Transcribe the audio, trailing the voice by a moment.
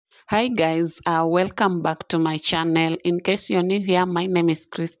Hi guys, welcome back to my channel. In case you're new here, my name is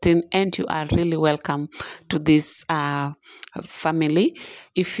Christine and you are really welcome to this family.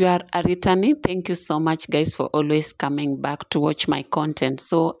 If you are a returning, thank you so much guys for always coming back to watch my content.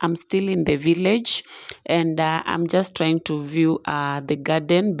 So I'm still in the village and I'm just trying to view the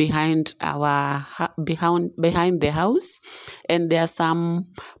garden behind behind the house, and there are some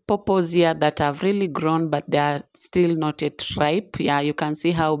pawpaws here that have really grown, but they are still not yet ripe. Yeah, you can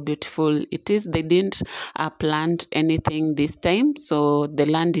see how beautiful it is. They didn't plant anything this time, so the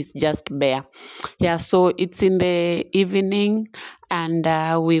land is just bare. Yeah, so it's in the evening and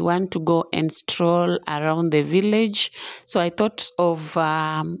we want to go and stroll around the village. So I thought of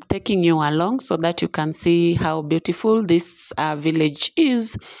taking you along so that you can see how beautiful this village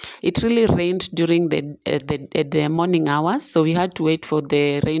is. It really rained during the morning hours, so we had to wait for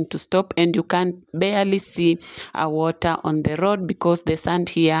the rain to stop, and you can barely see water on the road because the sand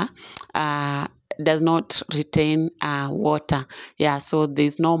here does not retain water. Yeah, so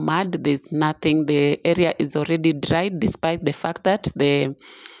there's no mud, there's nothing. The area is already dried despite the fact that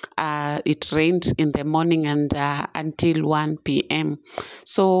it rained in the morning and until 1 p.m.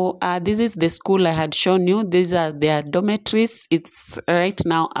 So this is the school I had shown you. These are their dormitories. It's right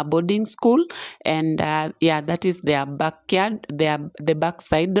now a boarding school, and yeah, that is their backyard, the back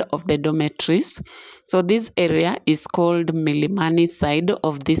side of the dormitories. So this area is called Milimani side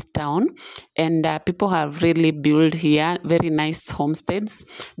of this town, and people have really built here very nice homesteads,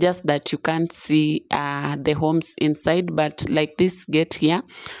 just that you can't see the homes inside. But like this gate here,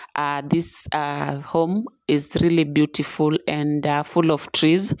 this home is really beautiful and full of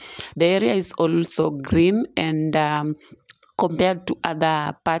trees. The area is also green and compared to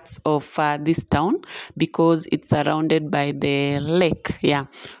other parts of this town, because it's surrounded by the lake. Yeah,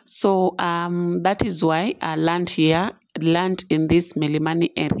 so that is why land in this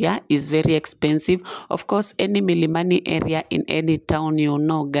Milimani area is very expensive. Of course, any Milimani area in any town, you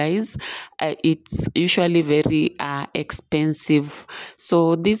know guys, it's usually very expensive.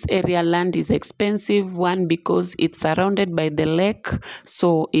 So this area land is expensive, one, because it's surrounded by the lake,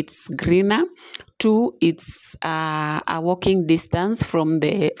 so it's greener. Two, it's a walking distance from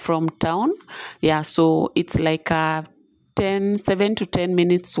town. Yeah, so it's like a 7 to 10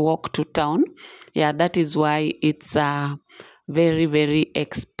 minutes walk to town. Yeah, that is why it's very, very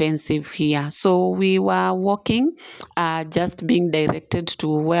expensive here. So we were walking, just being directed to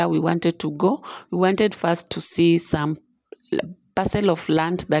where we wanted to go. We wanted first to see some parcel of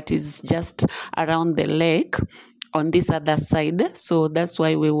land that is just around the lake on this other side. So that's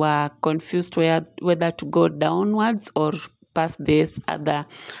why we were confused whether to go downwards or past this other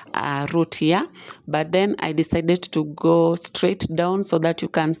route here. But then I decided to go straight down so that you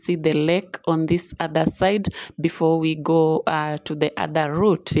can see the lake on this other side before we go to the other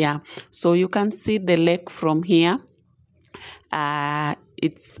route. Yeah, so you can see the lake from here.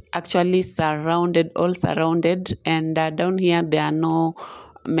 It's actually all surrounded, and down here there are no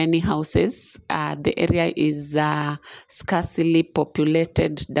many houses. The area is scarcely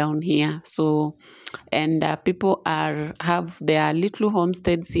populated down here. So, and people have their little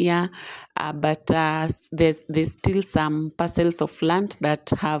homesteads here, but there's still some parcels of land that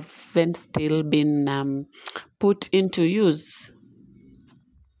haven't still been put into use.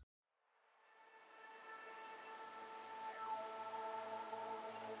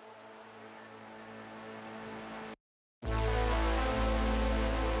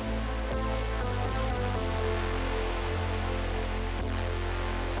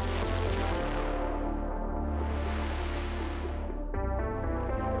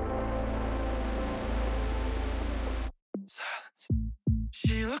 Silence.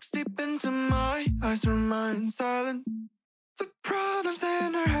 She looks deep into my eyes, remain silent. The problems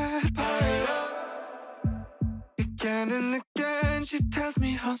in her head pile up. Again and again she tells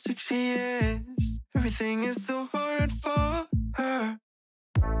me how sick she is. Everything is so hard for her.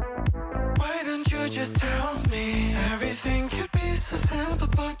 Why don't you just tell me? Everything could be so simple,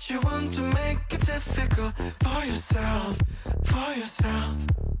 but you want to make it difficult for yourself, for yourself,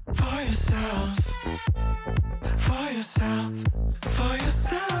 for yourself, for yourself, for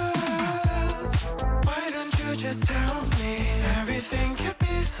yourself. Why don't you just tell me? Everything could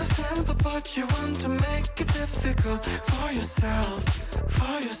be so simple, but you want to make it difficult for yourself,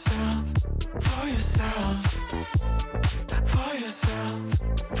 for yourself, for yourself, for yourself,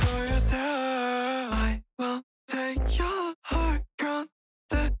 for yourself. I will take your heart, count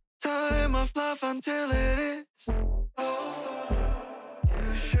the time of love until it is over.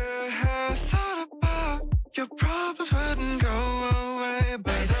 You should have thought about your problems wouldn't go away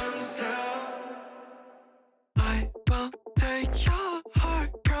by themselves. I will take your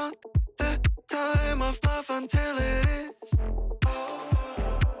heart, count not the time of love until it is.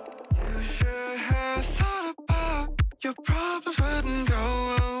 You should have thought about your problems wouldn't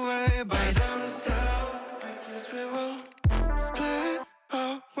go away by themselves. I guess we will split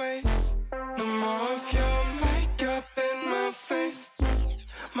our ways. No more of your makeup in my face.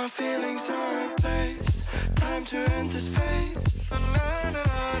 My feelings are replaced. Time to end this phase. Na na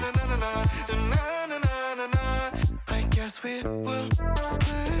na na na na na na na na na na. I guess we will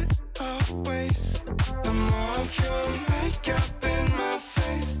split our ways. No more of your makeup in my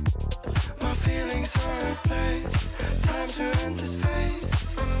face. My feelings are replaced. Time to end this phase.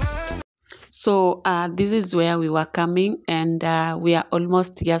 So this is where we were coming, and we are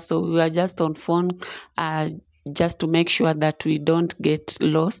almost here. So we were just on phone just to make sure that we don't get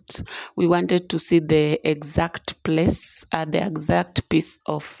lost. We wanted to see the exact place, the exact piece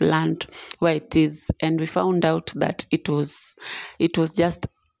of land where it is, and we found out that it was just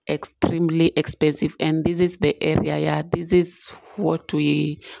extremely expensive. And this is the area. Yeah, this is what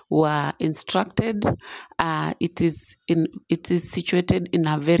we were instructed. It is situated in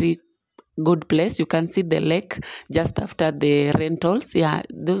a very good place. You can see the lake just after the rentals. Yeah,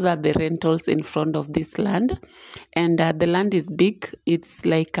 those are the rentals in front of this land, and the land is big. It's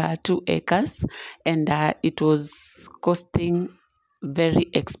like 2 acres, and it was costing very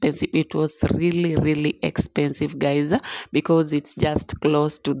expensive. It was really expensive, guys, because it's just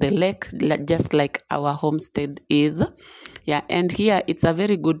close to the lake, just like our homestead is. Yeah, and here it's a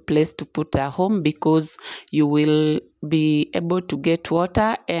very good place to put a home because you will be able to get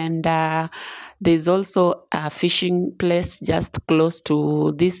water, and there's also a fishing place just close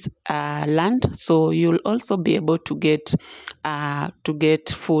to this land, so you'll also be able to get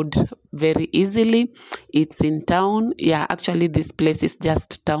food very easily. It's in town. Yeah, actually this place is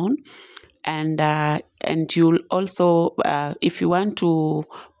just town, and you'll also if you want to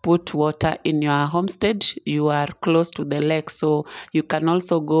put water in your homestead, you are close to the lake, so you can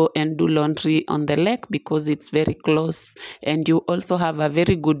also go and do laundry on the lake because it's very close, and you also have a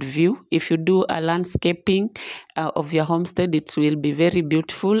very good view. If you do a landscaping of your homestead, it will be very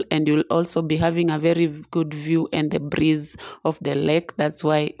beautiful, and you'll also be having a very good view and the breeze of the lake. That's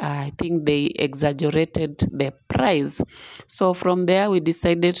why I think they exaggerated the price. So from there we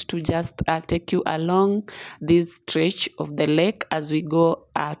decided to just take you along this stretch of the lake as we go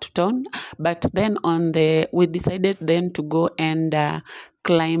to town. But then we decided then to go and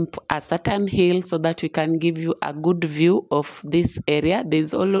climb a certain hill so that we can give you a good view of this area.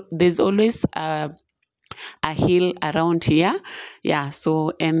 There's always a hill around here. Yeah,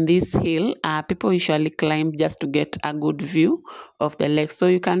 so in this hill people usually climb just to get a good view of the lake. So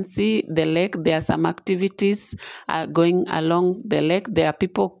you can see the lake. There are some activities going along the lake. There are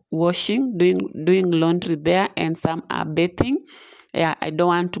people washing, doing laundry there, and some are bathing. Yeah, I don't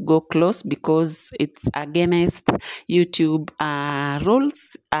want to go close because it's against YouTube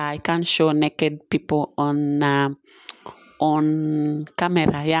rules. I can't show naked people on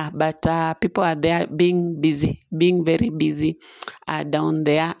camera. Yeah, but people are there being very busy down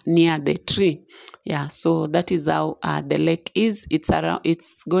there near the tree. Yeah, so that is how the lake is.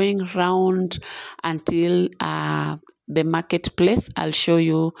 It's going round until the marketplace. I'll show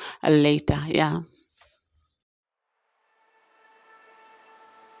you later. Yeah.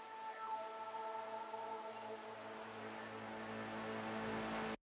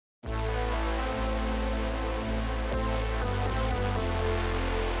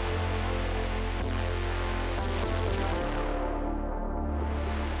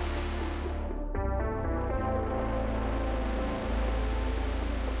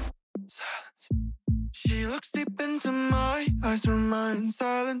 Silence. She looks deep into my eyes, remain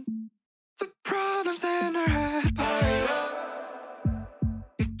silent. The problems in her head pile up.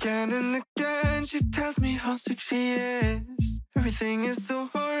 Again and again she tells me how sick she is. Everything is so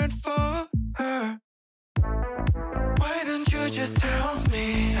hard for her. Why don't you just tell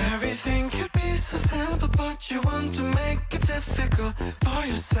me? Everything could be so simple, but you want to make it difficult for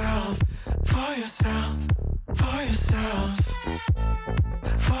yourself, for yourself, for yourself,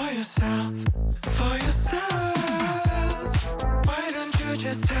 for yourself, for yourself. Why don't you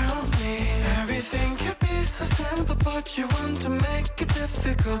just tell me? Everything could be so simple, but you want to make it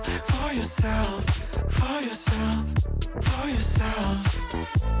difficult for yourself, for yourself, for yourself,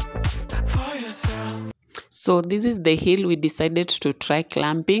 for yourself. So this is the hill we decided to try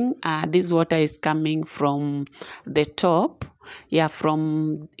climbing. This water is coming from the top.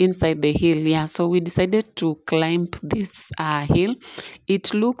 from inside the hill. Yeah, so we decided to climb this hill.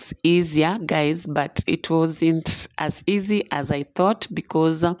 It looks easier, guys, but it wasn't as easy as I thought,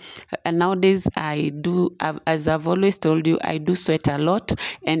 because nowadays I do, as I've always told you, I do sweat a lot,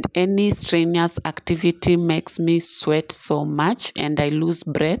 and any strenuous activity makes me sweat so much and I lose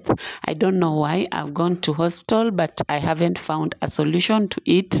breath. I don't know why. I've gone to hospital, but I haven't found a solution to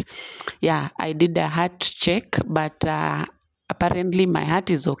it. Yeah, I did a heart check, but apparently my heart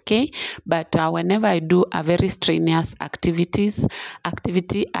is okay. But whenever I do a very strenuous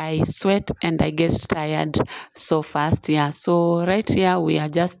activity, I sweat and I get tired so fast. Yeah, so right here we are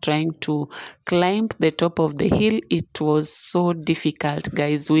just trying to climb the top of the hill. It was so difficult,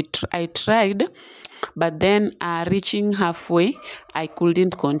 guys. I tried, but then reaching halfway, I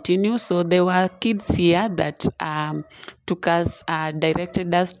couldn't continue. So there were kids here that took us,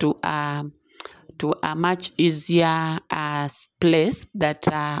 directed us to a much easier place that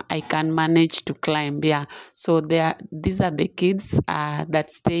I can manage to climb. Yeah, so these are the kids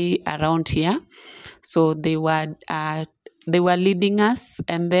that stay around here. So they were leading us,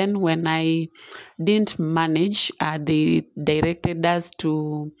 and then when I didn't manage, they directed us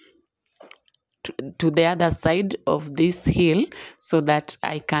to the other side of this hill so that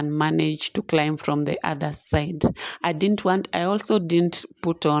I can manage to climb from the other side. I also didn't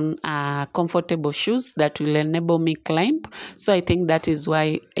put on comfortable shoes that will enable me climb. So I think that is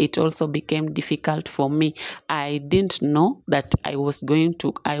why it also became difficult for me. I didn't know that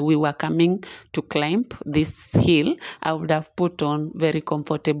we were coming to climb this hill. I would have put on very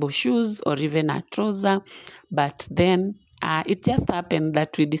comfortable shoes or even a trouser, but then it just happened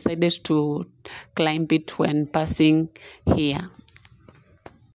that we decided to climb it when passing here.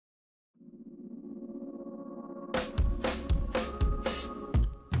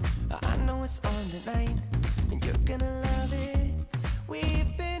 I know it's on tonight, and you're gonna love it.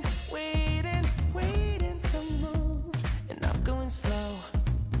 We've been waiting to move, and I'm going slow.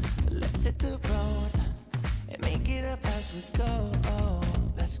 Let's hit the road and make it up as we go. Oh,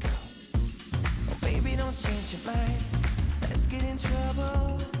 let's go. Oh, baby, don't change your mind. Let's get in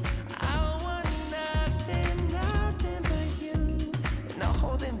trouble. I want nothing but you. No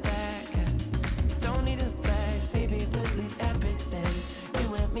holding back. Don't need a bag, baby. We'll leave everything.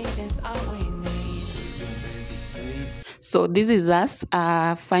 You and me is all we need. So this is us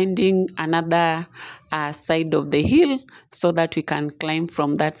finding another side of the hill so that we can climb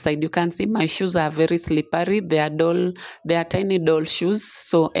from that side. You can see my shoes are very slippery. They are tiny doll shoes.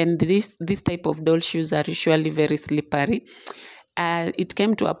 So, and this type of doll shoes are usually very slippery. It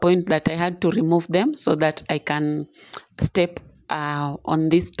came to a point that I had to remove them so that I can step on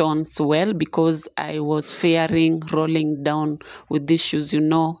these stones well, because I was fearing rolling down with these shoes.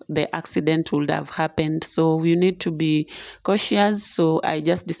 The accident would have happened. So you need to be cautious. So I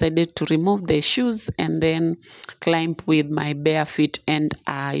just decided to remove the shoes and then climb with my bare feet, and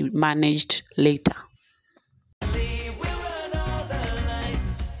I managed later.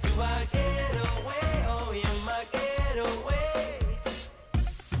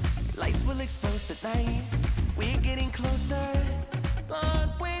 Lights will expose the night. We're getting closer.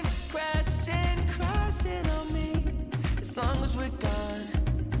 On waves crashing on me. As long as we're gone,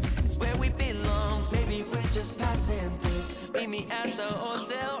 it's where we belong. Maybe we're just passing through. Meet me at the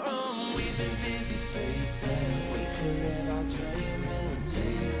hotel room. We've been busy sleeping. We could live our dream and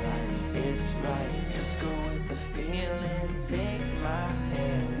take time. It's right. Just go with the feeling. Take my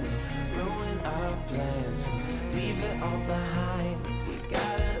hand. We'll ruin our plans. We'll leave it all behind. We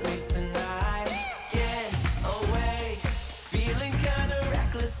gotta leave tonight. Get away. Feeling kinda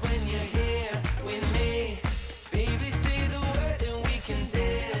reckless when you're here with me. Baby, say the word and we can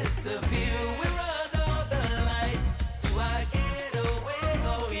disappear. We're on all the lights. Do I get away?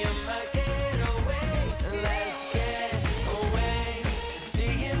 Oh, you're my getaway. Let's get away.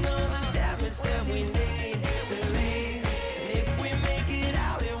 Seeing all the damage that we need to leave. And if we make it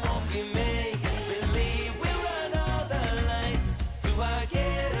out, it won't be make believe. We're on all the lights. Do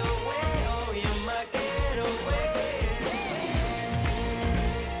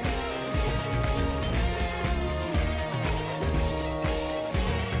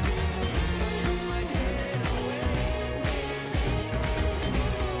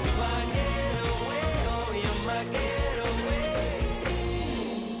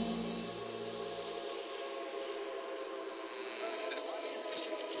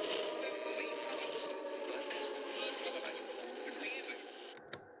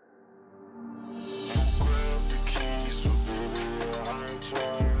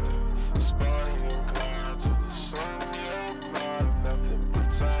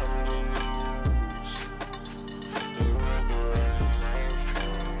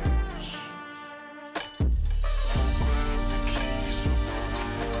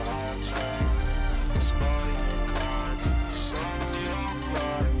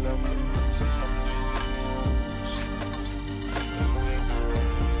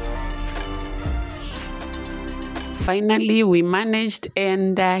finally we managed,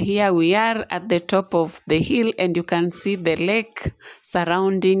 and here we are at the top of the hill, and you can see the lake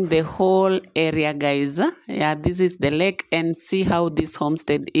surrounding the whole area, guys. Yeah, this is the lake, and see how this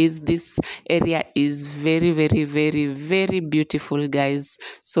homestead is. This area is very, very, very, very beautiful, guys.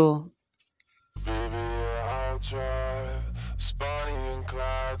 So Baby, I'll drive Spotty and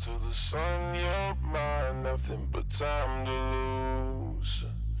Clyde to the sun, you're mine, nothing but time to lose.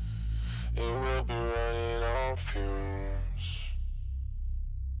 And we'll be running on fumes.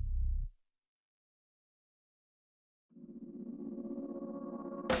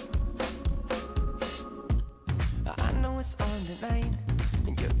 I know it's on tonight,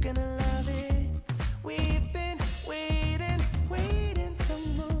 and you're gonna love it. We've been waiting to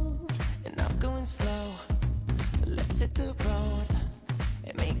move, and I'm going slow. Let's hit the road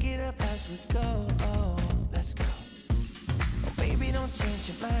and make it up as we go. Oh, let's go. Oh, baby, don't change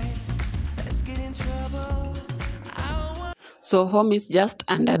your mind. Let's get in trouble. So home is just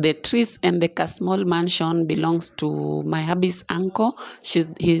under the trees, and the small mansion belongs to my hubby's uncle.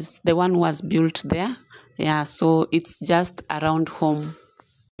 He's the one who has built there. Yeah, so it's just around home.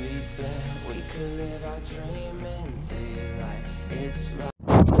 We could live our dream in daylight. It's right.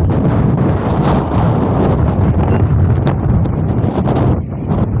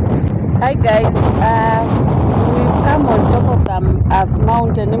 Hi guys, we've come on top of a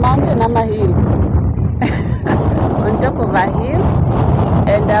mountain ama hill. On top of a hill,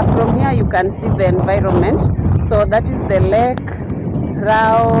 and from here you can see the environment. So that is the lake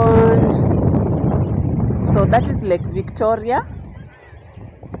round. So that is Lake Victoria.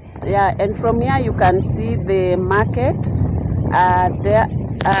 Yeah, and from here you can see the market there.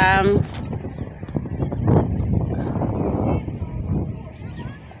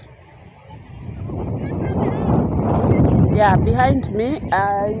 Yeah, behind me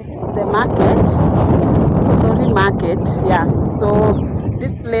the market, market. Yeah, so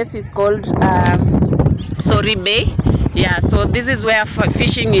this place is called Sorry Bay. Yeah, so this is where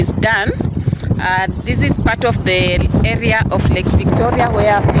fishing is done. This is part of the area of Lake Victoria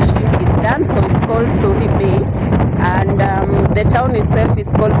where fishing is done, so it's called Sorry Bay, and the town itself is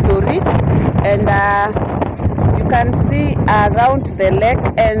called Sorry, and you can see around the lake,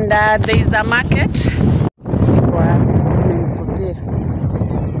 and there is a market.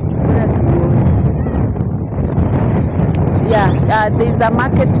 Yeah, there is a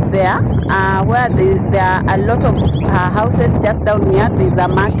market there where there are a lot of houses just down here. There is a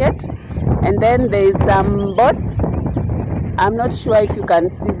market, and then there is some boats. I'm not sure if you can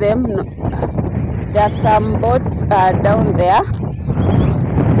see them. No. There are some boats down there.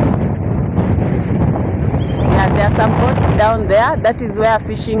 Yeah, there are some boats down there. That is where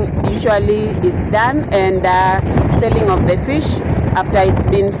fishing usually is done, and selling of the fish after it's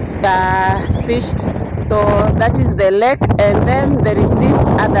been fished. So that is the lake, and then there is this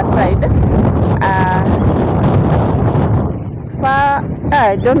other side.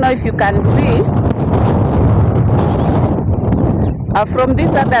 I don't know if you can see. From this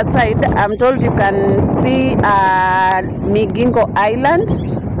other side, I'm told you can see Migingo Island.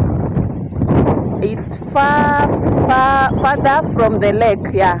 It's further from the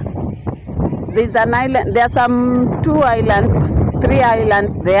lake. Yeah, there's an island. There are some 3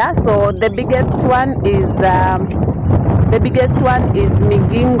 islands there. So the biggest one is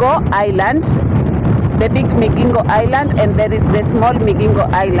Migingo Island, the big Migingo Island, and there is the small Migingo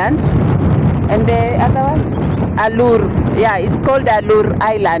Island, and the other one, Alur. Yeah, it's called Alur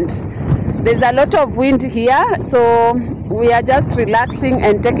Island. There's a lot of wind here, so we are just relaxing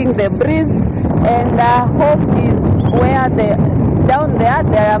and taking the breeze. And home is where down there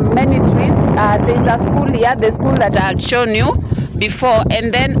are many trees. There's a school here, the school that I had shown you before,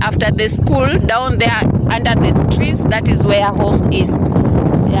 and then after the school, down there under the trees, that is where home is.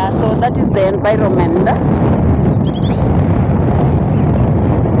 Yeah, so that is the environment.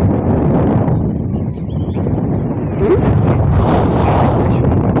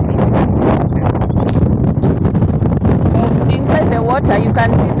 Inside the water you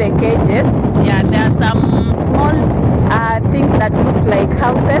can see the cages. Yeah, there are some small things that look like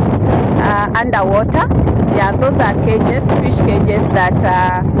houses underwater. Yeah, those are cages, fish cages that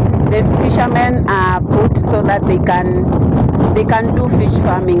the fishermen put so that they can do fish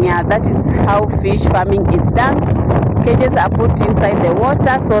farming. Yeah, that is how fish farming is done. Cages are put inside the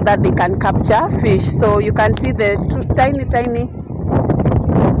water so that they can capture fish. So you can see the tiny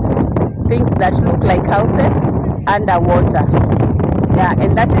things that look like houses underwater. Yeah,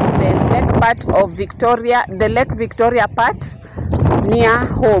 and that is the lake part of Victoria, the Lake Victoria part near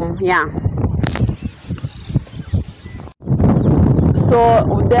home. Yeah. So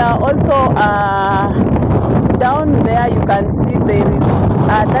there are also down there you can see there is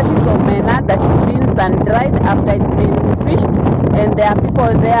that is omena that is being sun-dried after it's been fished, and there are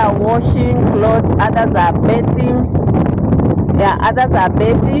people there washing clothes, others are bathing. Yeah, others are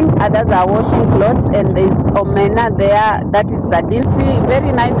bathing, others are washing clothes, and there's omena there, that is sardine. See,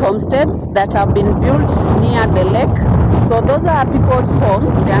 very nice homesteads that have been built near the lake. So those are people's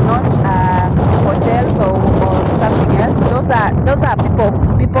homes. They are not hotels or something else. Those are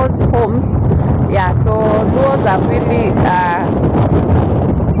people's homes. Yeah, so those have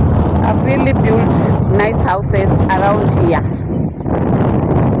really built nice houses around here.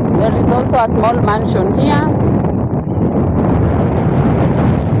 There is also a small mansion here.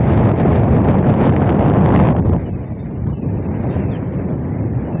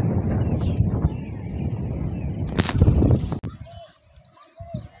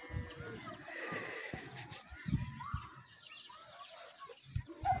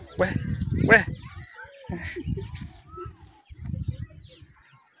 Where?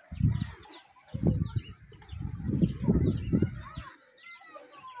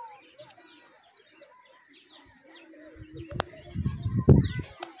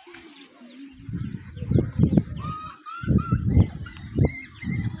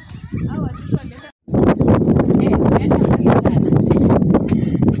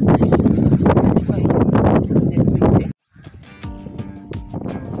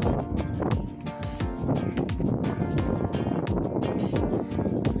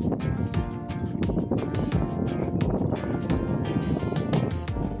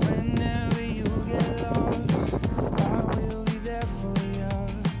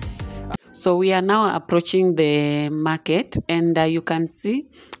 So we are now approaching the market, and you can see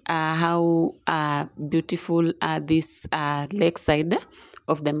how beautiful this lakeside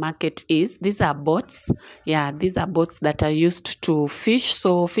of the market is. These are boats. Yeah, these are boats that are used to fish.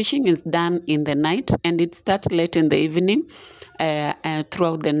 So fishing is done in the night, and it starts late in the evening,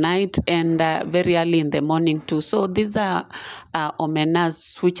 throughout the night, and very early in the morning too. So these are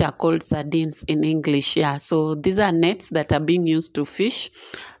omenas, which are called sardines in English. Yeah, so these are nets that are being used to fish.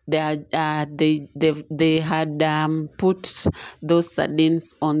 They had put those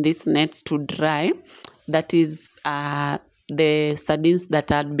sardines on these nets to dry. That is the sardines that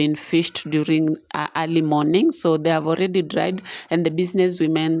had been fished during early morning. So they have already dried, and the business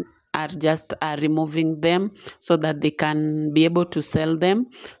women are just removing them so that they can be able to sell them.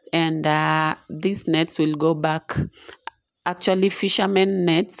 And these nets will go back. Actually, fishermen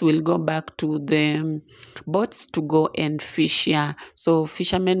nets will go back to the boats to go and fish. Yeah, so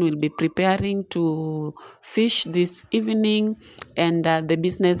fishermen will be preparing to fish this evening, and the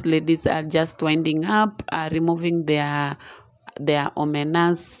business ladies are just winding up, removing their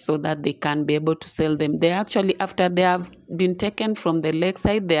omenas so that they can be able to sell them. They actually, after they have been taken from the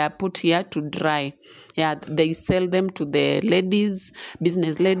lakeside, they are put here to dry. Yeah, they sell them to the ladies,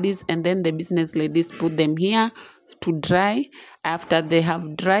 business ladies, and then the business ladies put them here to dry. After they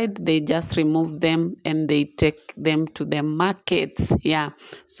have dried, they just remove them and they take them to the markets. Yeah,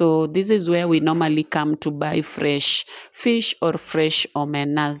 so this is where we normally come to buy fresh fish or fresh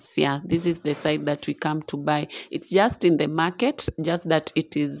omenas. Yeah, this is the side that we come to buy. It's just in the market, just that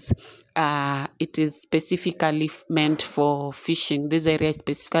it is specifically meant for fishing. This area is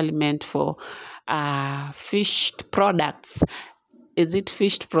specifically meant for fished products. Is it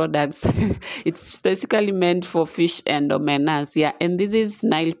fished products? It's basically meant for fish and omenas. Yeah, and this is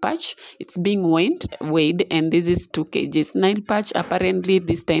Nile perch. It's being weighed, and this is 2 kgs. Nile perch apparently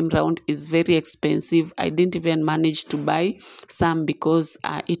this time round is very expensive. I didn't even manage to buy some because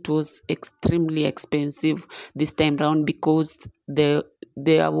it was extremely expensive this time round, because there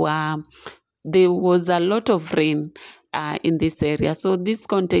was a lot of rain in this area. So these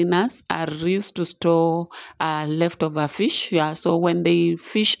containers are used to store leftover fish. Yeah, so when they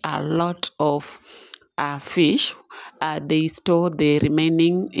fish a lot of fish, they store the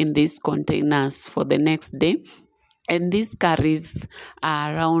remaining in these containers for the next day. And this carries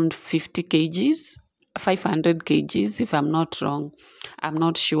around 50 kgs, 500 kgs, if I'm not wrong. I'm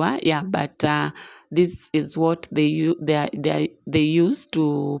not sure. Yeah, but this is what they use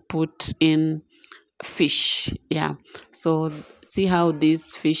to put in fish. Yeah, so see how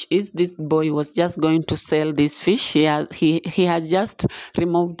this fish is. This boy was just going to sell this fish. He has just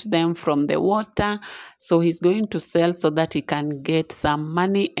removed them from the water, so he's going to sell so that he can get some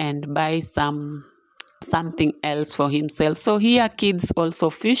money and buy something else for himself. So here kids also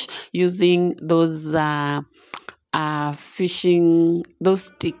fish using those fishing, those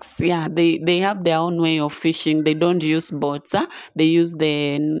sticks. Yeah, they have their own way of fishing. They don't use boats. They use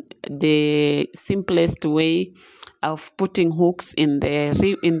the simplest way of putting hooks in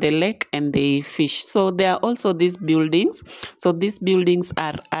the lake, and they fish. So there are also these buildings. So these buildings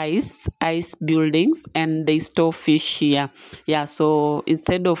are ice buildings, and they store fish here. Yeah, so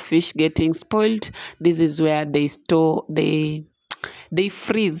instead of fish getting spoiled, this is where they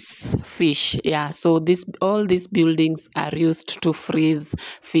freeze fish. Yeah, so all these buildings are used to freeze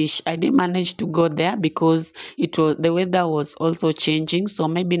fish. I didn't manage to go there because the weather was also changing. So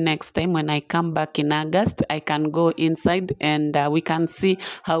maybe next time when I come back in August, I can go inside, and we can see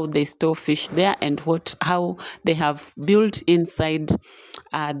how they store fish there, and how they have built inside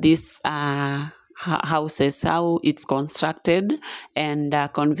this houses, how it's constructed, and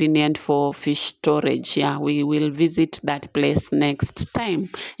convenient for fish storage. Yeah, we will visit that place next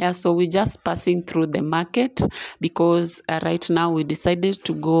time. Yeah, so we're just passing through the market because right now we decided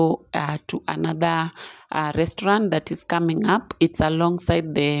to go to another restaurant that is coming up. It's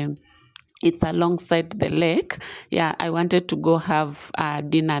alongside the lake. Yeah, I wanted to go have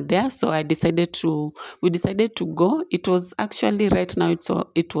dinner there, so we decided to go. It was actually right now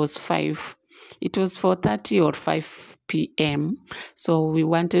it was 4:30 or 5 p.m. So we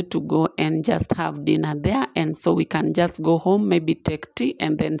wanted to go and just have dinner there, and so we can just go home, maybe take tea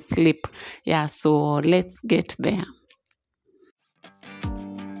and then sleep. Yeah, so let's get there.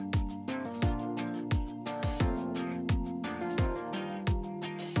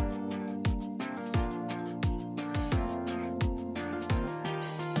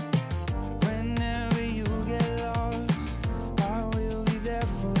 Whenever you get lost, I will be there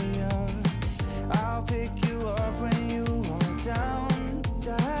for you. I'll pick you up when you are down,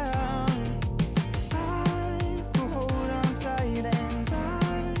 down. I will hold on tight, and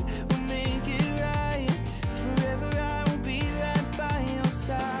I will make it right. Forever I will be right by your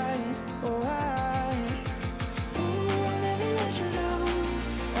side. Oh, I'll never let you down.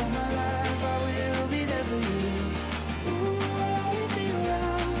 All my life I will be there for you. I'll always be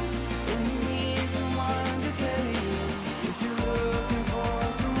around when you need someone to carry you. If you're looking for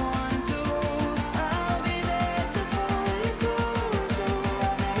someone to hold, I'll be there to pull you close. So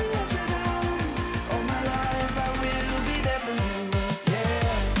I'll never let you down. All my life I will be there for you. Yeah.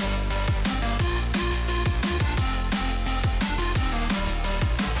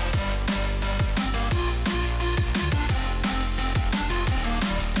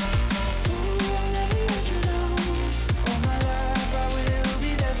 I'll never let you down. All my life I will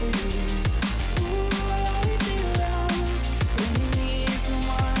be there for you. I'll always be around when you need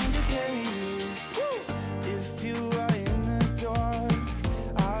someone to carry you. If you are in the dark,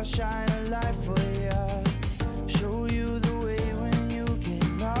 I'll shine a light for you. Show you the way when you get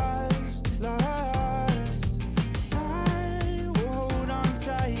lost, lost. I will hold on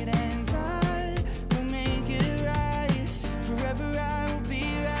tight, and I will make it right. Forever I will be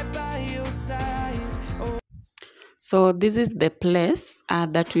right by your side. Oh. So this is the place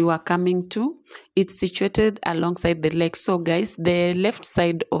that we were coming to. It's situated alongside the lake. So guys, the left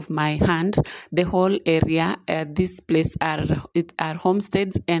side of my hand, the whole area, this place are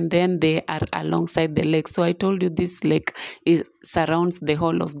homesteads, and then they are alongside the lake. So I told you this lake surrounds the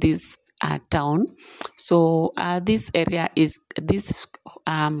whole of this town. So this area is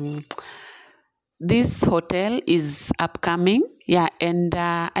this hotel is upcoming. Yeah, and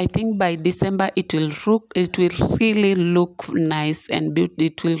I think by December it will really look nice, and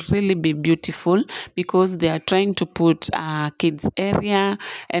it will really be beautiful because they are trying to put kids area,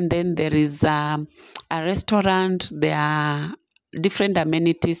 and then there is a restaurant. There are different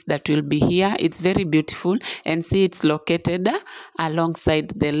amenities that will be here. It's very beautiful, and see, it's located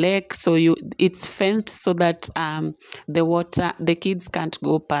alongside the lake. So it's fenced so that the kids can't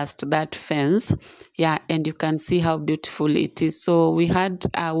go past that fence. Yeah, and you can see how beautiful it is. So we had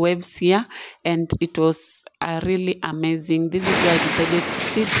waves here, and it was really amazing. This is where I decided to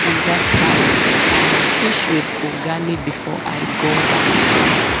sit and just have fish with ugali before I go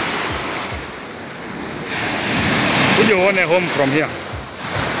back. Would you want a home from here?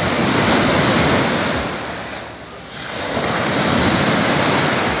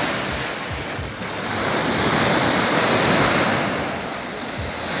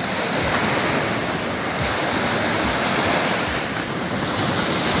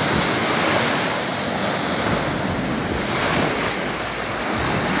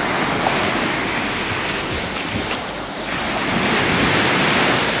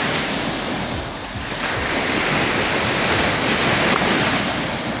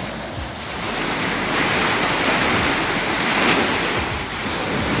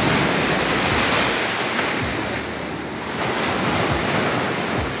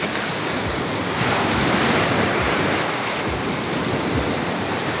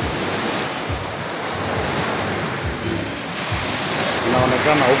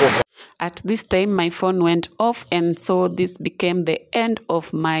 sana huko. At this time, my phone went off, and so this became the end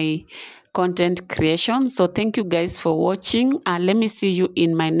of my content creation. So thank you guys for watching. Let me see you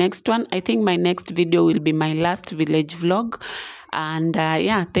in my next one. I think my next video will be my last village vlog. And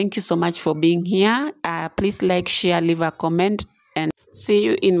yeah, thank you so much for being here. Please like, share, leave a comment, and see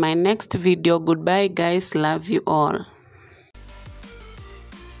you in my next video. Goodbye, guys. Love you all.